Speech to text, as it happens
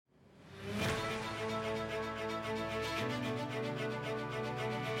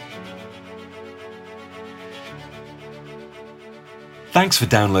Thanks for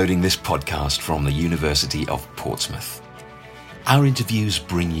downloading this podcast from the University of Portsmouth. Our interviews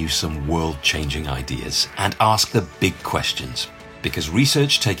bring you some world-changing ideas and ask the big questions, because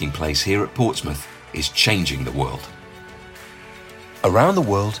research taking place here at Portsmouth is changing the world. Around the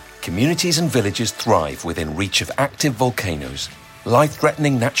world, communities and villages thrive within reach of active volcanoes,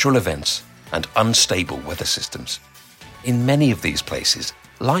 life-threatening natural events, and unstable weather systems. In many of these places,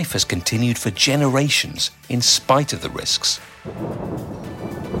 life has continued for generations in spite of the risks.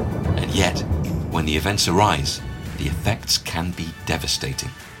 And yet, when the events arise, the effects can be devastating.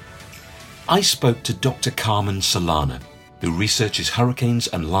 I spoke to Dr. Carmen Solana, who researches hurricanes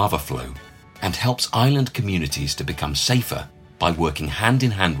and lava flow and helps island communities to become safer by working hand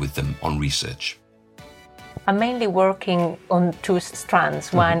in hand with them on research. I'm mainly working on two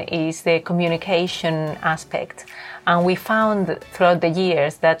strands. One is the communication aspect. And we found throughout the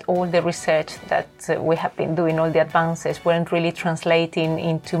years that all the research that we have been doing, all the advances, weren't really translating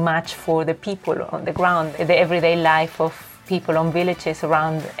into much for the people on the ground, the everyday life of people on villages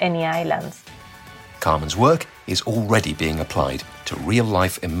around any islands. Carmen's work is already being applied to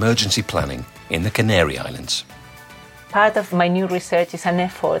real-life emergency planning in the Canary Islands. Part of my new research is an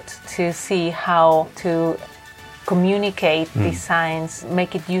effort to see how to communicate these signs,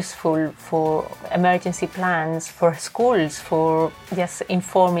 make it useful for emergency plans, for schools, for just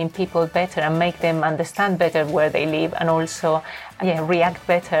informing people better and make them understand better where they live and also react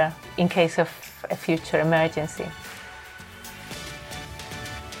better in case of a future emergency.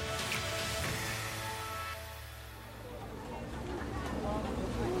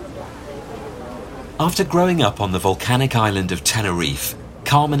 After growing up on the volcanic island of Tenerife,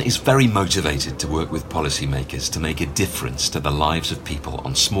 Carmen is very motivated to work with policymakers to make a difference to the lives of people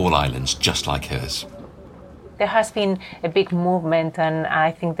on small islands just like hers. There has been a big movement, and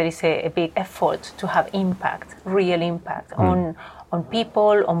I think there is a big effort to have impact, real impact on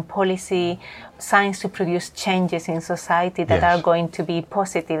people, on policy, signs to produce changes in society that are going to be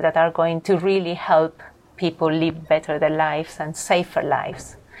positive, that are going to really help people live better their lives and safer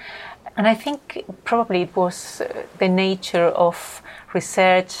lives. And I think probably it was the nature of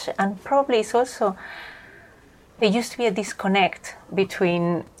research, and probably it's also, there used to be a disconnect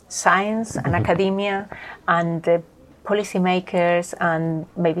between science and academia and the policymakers and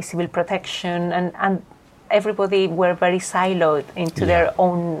maybe civil protection, and everybody were very siloed into their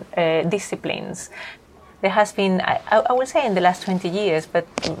own disciplines. There has been, I would say in the last 20 years, but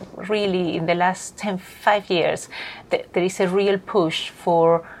really in the last 5 years, there is a real push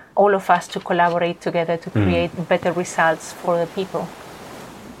for all of us to collaborate together to create better results for the people.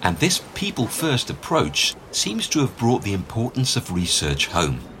 And this people-first approach seems to have brought the importance of research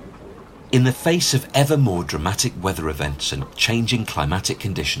home. In the face of ever more dramatic weather events and changing climatic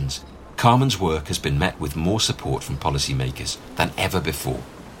conditions, Carmen's work has been met with more support from policymakers than ever before.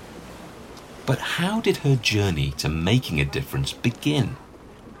 But how did her journey to making a difference begin?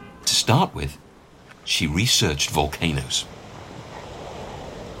 To start with, she researched volcanoes.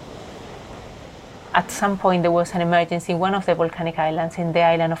 At some point there was an emergency in one of the volcanic islands, in the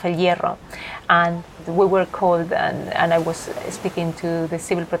island of El Hierro, and we were called, and I was speaking to the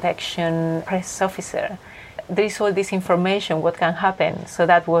civil protection press officer. There is all this information, what can happen, so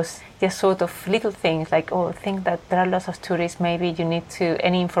that was just sort of little things like, think that there are lots of tourists, maybe you need to,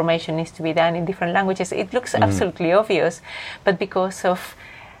 any information needs to be done in different languages. It looks absolutely obvious, but because of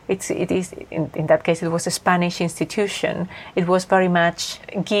it is in that case it was a Spanish institution, it was very much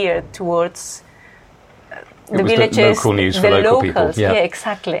geared towards the villages, the local news for local locals. people. Yeah,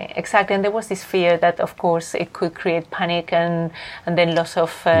 exactly. And there was this fear that, of course, it could create panic and then loss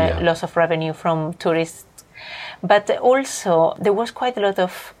of revenue from tourists. But also, there was quite a lot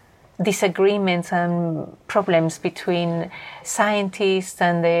of disagreements and problems between scientists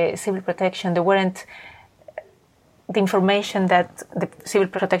and the civil protection. There weren't the information that the civil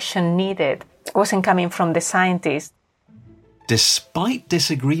protection needed wasn't coming from the scientists. Despite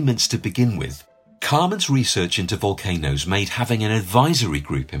disagreements to begin with, Carmen's research into volcanoes made having an advisory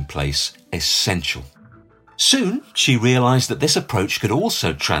group in place essential. Soon, she realised that this approach could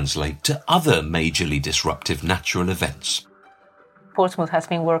also translate to other majorly disruptive natural events. Portsmouth has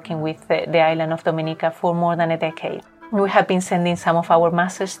been working with the island of Dominica for more than a decade. We have been sending some of our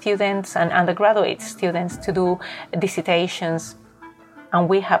master's students and undergraduate students to do dissertations. And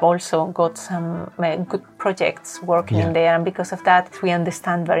we have also got some good projects working in there. And because of that, we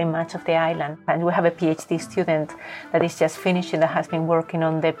understand very much of the island. And we have a PhD student that is just finishing, that has been working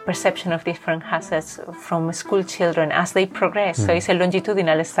on the perception of different hazards from school children as they progress. So it's a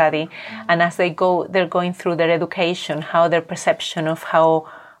longitudinal study. And as they go, they're going through their education, how their perception of how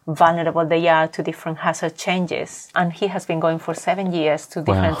vulnerable they are to different hazard changes. And he has been going for 7 years to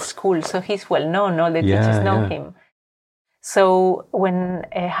different schools, so he's well known, all the teachers know him. So when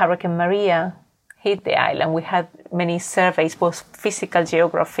Hurricane Maria hit the island, we had many surveys, both physical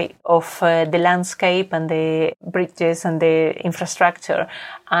geography of the landscape and the bridges and the infrastructure,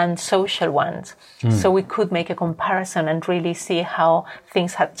 and social ones. So we could make a comparison and really see how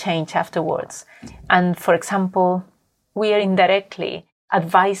things had changed afterwards. And for example, we are indirectly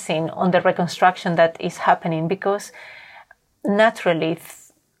advising on the reconstruction that is happening, because naturally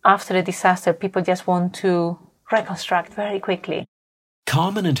after a disaster, people just want to reconstruct very quickly.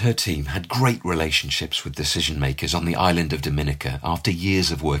 Carmen and her team had great relationships with decision makers on the island of Dominica after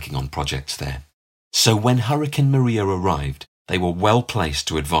years of working on projects there. So when Hurricane Maria arrived, they were well placed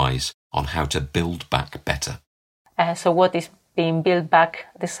to advise on how to build back better. So what is being built back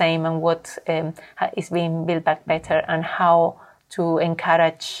the same, and what is being built back better, and how to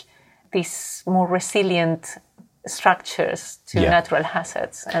encourage these more resilient structures to natural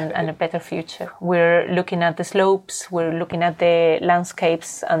hazards and a better future. We're looking at the slopes, we're looking at the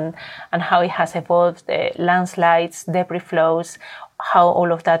landscapes and how it has evolved, the landslides, debris flows, how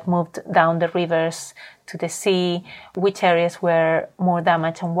all of that moved down the rivers to the sea, which areas were more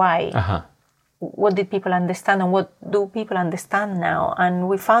damaged and why. What did people understand and what do people understand now? And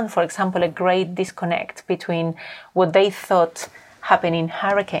we found, for example, a great disconnect between what they thought happened in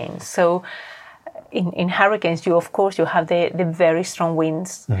hurricanes. So in hurricanes, you have the very strong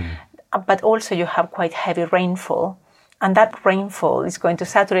winds, but also you have quite heavy rainfall. And that rainfall is going to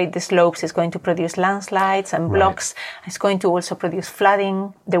saturate the slopes, is going to produce landslides and blocks. It's going to also produce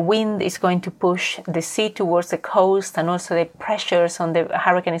flooding. The wind is going to push the sea towards the coast, and also the pressures on the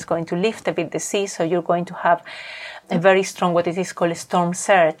hurricane is going to lift a bit the sea. So you're going to have a very strong, what it is called a storm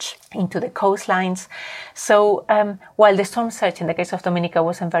surge into the coastlines. So while the storm surge in the case of Dominica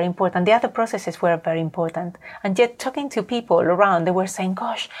wasn't very important, the other processes were very important. And yet talking to people around, they were saying,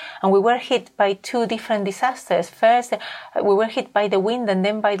 gosh, and we were hit by two different disasters. First, we were hit by the wind and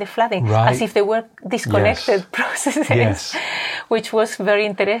then by the flooding, as if they were disconnected processes, which was very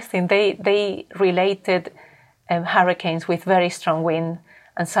interesting. They related hurricanes with very strong wind,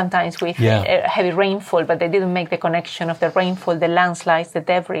 and sometimes with heavy rainfall, but they didn't make the connection of the rainfall, the landslides, the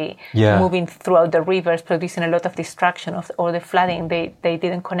debris moving throughout the rivers, producing a lot of destruction, or the flooding. They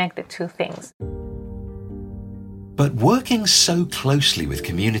didn't connect the two things. But working so closely with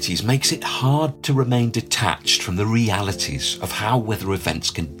communities makes it hard to remain detached from the realities of how weather events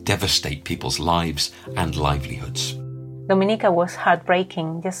can devastate people's lives and livelihoods. Dominica was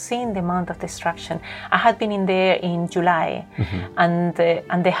heartbreaking, just seeing the amount of destruction. I had been in there in July, and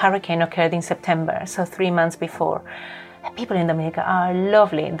the hurricane occurred in September, so 3 months before. People in Dominica are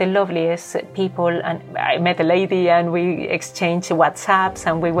lovely, the loveliest people, and I met a lady and we exchanged WhatsApps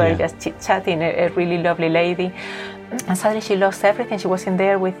and we were just chit-chatting, a really lovely lady. And suddenly she lost everything. She was in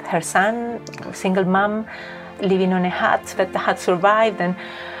there with her son, single mom, living on a hut that had survived, and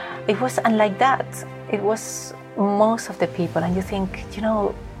it was unlike that. It was most of the people, and you think,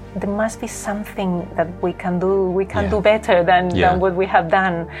 there must be something that we can do. We can do better than what we have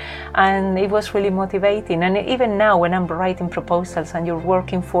done. And it was really motivating. And even now, when I'm writing proposals and you're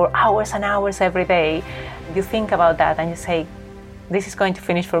working for hours and hours every day, you think about that and you say, this is going to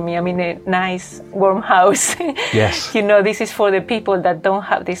finish for me. I'm in a nice, warm house. Yes. This is for the people that don't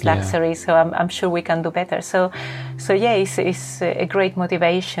have this luxury. So I'm sure we can do better. So it's a great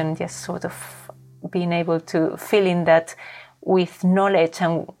motivation, just sort of being able to fill in that with knowledge,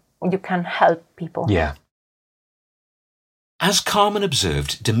 and you can help people. Yeah. As Carmen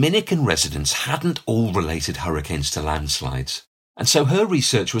observed, Dominican residents hadn't all related hurricanes to landslides, and so her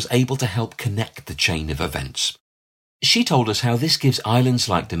research was able to help connect the chain of events. She told us how this gives islands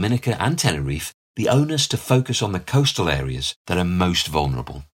like Dominica and Tenerife the onus to focus on the coastal areas that are most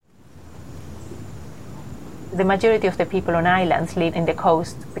vulnerable. The majority of the people on islands live in the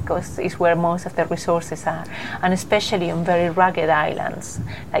coast because it's where most of the resources are, and especially on very rugged islands,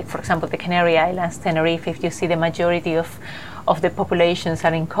 like for example the Canary Islands, Tenerife. If you see, the majority of the populations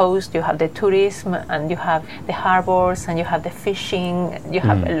are in coast. You have the tourism, and you have the harbors, and you have the fishing. You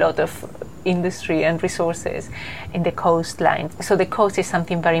have a lot of industry and resources in the coastline. So the coast is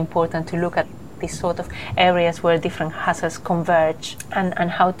something very important to look at, these sort of areas where different hazards converge, and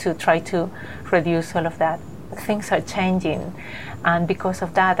how to try to reduce all of that. Things are changing, and because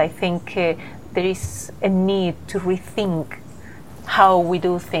of that I think there is a need to rethink how we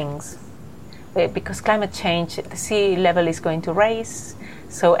do things, because climate change, the sea level is going to rise,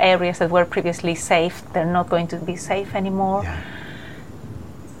 so areas that were previously safe, they're not going to be safe anymore.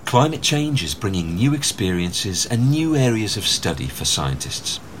 Climate change is bringing new experiences and new areas of study for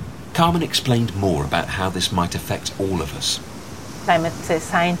scientists. Carmen explained more about how this might affect all of us. Climate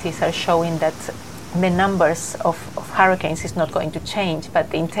scientists are showing that the numbers of hurricanes is not going to change, but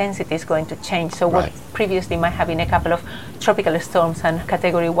the intensity is going to change. So what previously might have been a couple of tropical storms and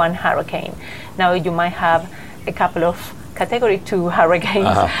Category 1 hurricane, now you might have a couple of Category 2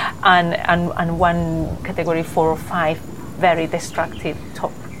 hurricanes and one Category 4 or 5 very destructive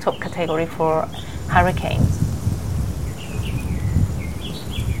top Category 4 hurricanes.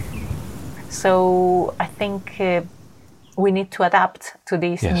 So I think we need to adapt to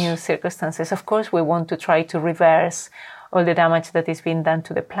these new circumstances. Of course, we want to try to reverse all the damage that is being done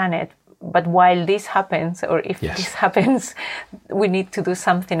to the planet. But while this happens, or if this happens, we need to do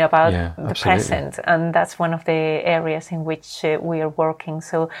something about the present. And that's one of the areas in which we are working.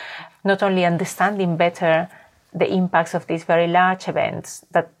 So not only understanding better the impacts of these very large events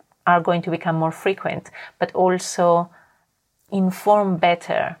that are going to become more frequent, but also inform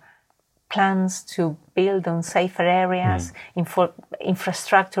better plans to build on safer areas,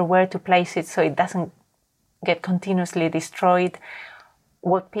 infrastructure, where to place it so it doesn't get continuously destroyed,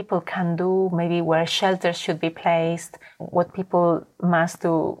 what people can do, maybe where shelters should be placed, what people must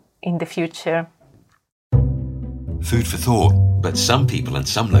do in the future. Food for thought, but some people and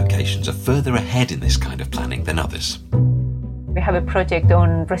some locations are further ahead in this kind of planning than others. We have a project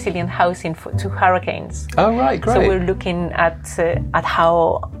on resilient housing to hurricanes. Oh, right, great. So we're looking at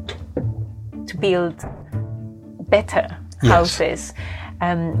how to build better houses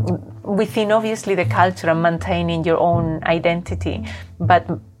within obviously the culture and maintaining your own identity, but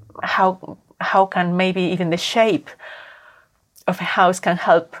how can maybe even the shape of a house can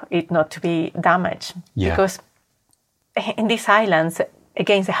help it not to be damaged? Because in these islands,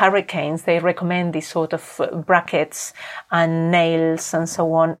 against the hurricanes, they recommend these sort of brackets and nails and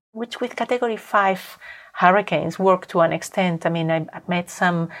so on, which with Category 5 hurricanes work to an extent. I mean, I've met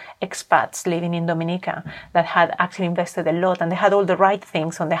some expats living in Dominica that had actually invested a lot, and they had all the right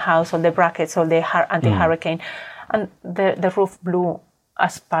things on the house, all the brackets, all the anti-hurricane, and the roof blew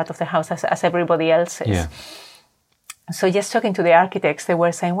as part of the house as everybody else's. Yeah. So just talking to the architects, they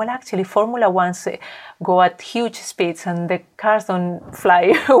were saying, well, actually, Formula Ones go at huge speeds and the cars don't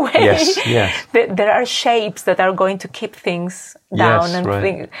fly away. Yes. There are shapes that are going to keep things down.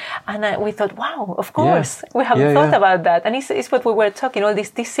 And we thought, wow, of course, we haven't thought about that. And it's what we were talking, all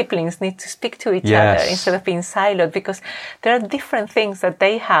these disciplines need to speak to each other instead of being siloed, because there are different things that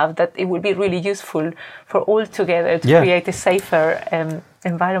they have that it would be really useful for all together to create a safer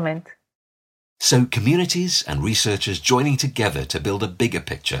environment. So communities and researchers joining together to build a bigger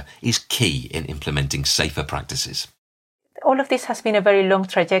picture is key in implementing safer practices. All of this has been a very long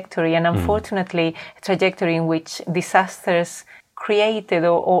trajectory, and unfortunately a trajectory in which disasters created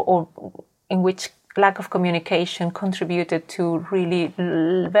or in which lack of communication contributed to really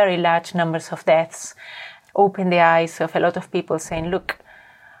very large numbers of deaths. Opened the eyes of a lot of people saying, look,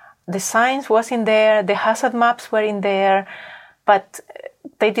 the science was in there, the hazard maps were in there, but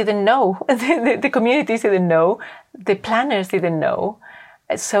they didn't know. The communities didn't know. The planners didn't know.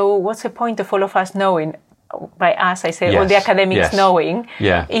 So what's the point of all of us knowing? By us, I say all the academics knowing.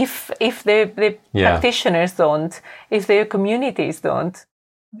 Yeah. If the practitioners don't, if the communities don't,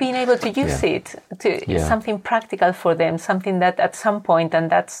 being able to use it to something practical for them, something that at some point, and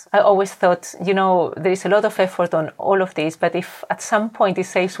that's, I always thought, there is a lot of effort on all of this, but if at some point it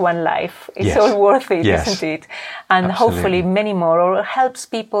saves one life, it's all worth it, isn't it? And hopefully many more, or helps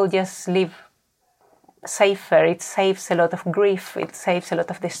people just live safer. It saves a lot of grief. It saves a lot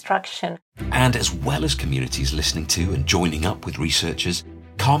of destruction. And as well as communities listening to and joining up with researchers,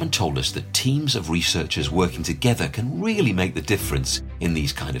 Carmen told us that teams of researchers working together can really make the difference in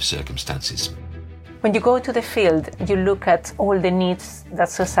these kind of circumstances. When you go to the field, you look at all the needs that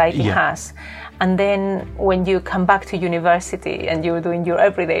society has. And then when you come back to university and you're doing your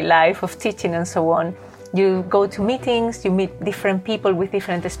everyday life of teaching and so on, you go to meetings, you meet different people with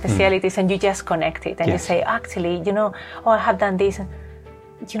different specialities, and you just connect it. And you say, actually, I have done this.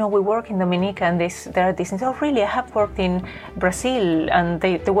 We work in Dominica and there are these things. Oh, really? I have worked in Brazil and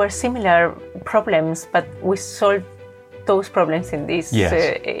there were similar problems, but we solved those problems in this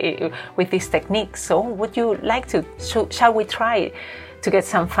with these techniques. So would you like to, shall we try to get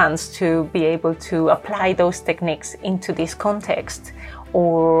some funds to be able to apply those techniques into this context,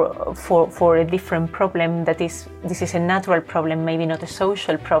 or for a different problem this is a natural problem, maybe not a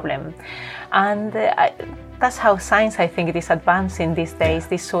social problem. And that's how science, I think, it is advancing these days,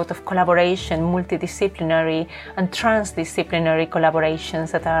 this sort of collaboration, multidisciplinary and transdisciplinary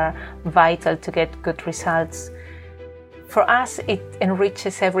collaborations that are vital to get good results. For us, it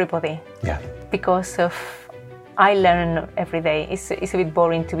enriches everybody because of I learn every day. It's a bit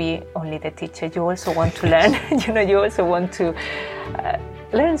boring to be only the teacher. You also want to learn. You also want to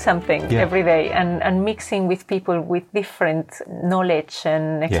learn something every day, and mixing with people with different knowledge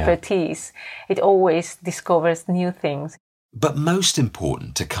and expertise. It always discovers new things. But most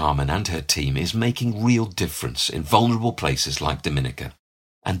important to Carmen and her team is making real difference in vulnerable places like Dominica.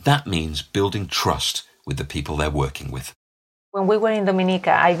 And that means building trust with the people they're working with. When we were in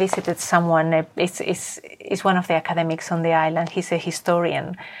Dominica, I visited someone, it's one of the academics on the island. He's a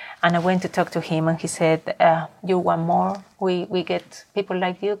historian. And I went to talk to him, and he said, you want more? We get people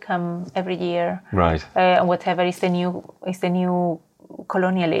like you come every year. Right. And whatever is the new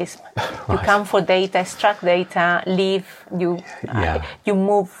colonialism. You come for data, extract data, leave, you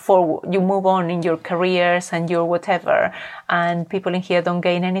move forward, you move on in your careers and your whatever, and people in here don't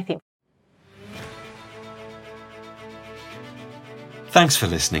gain anything. Thanks for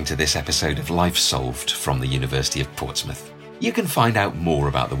listening to this episode of Life Solved from the University of Portsmouth. You can find out more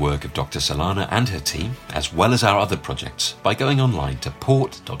about the work of Dr. Solana and her team, as well as our other projects, by going online to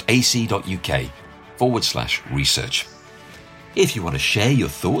port.ac.uk/research. If you want to share your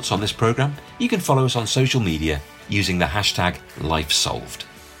thoughts on this programme, you can follow us on social media using the hashtag LifeSolved.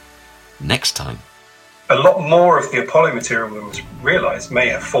 Next time. A lot more of the Apollo material than was realised may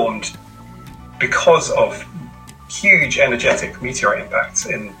have formed because of huge energetic meteorite impacts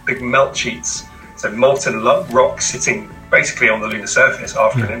in big melt sheets, so molten rock sitting basically on the lunar surface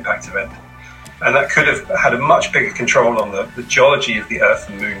after an impact event. And that could have had a much bigger control on the geology of the Earth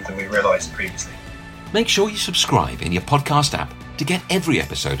and Moon than we realised previously. Make sure you subscribe in your podcast app to get every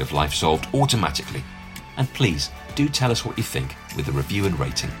episode of Life Solved automatically. And please do tell us what you think with a review and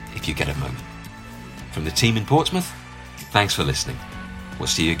rating if you get a moment. From the team in Portsmouth, thanks for listening. We'll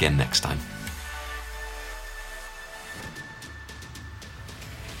see you again next time.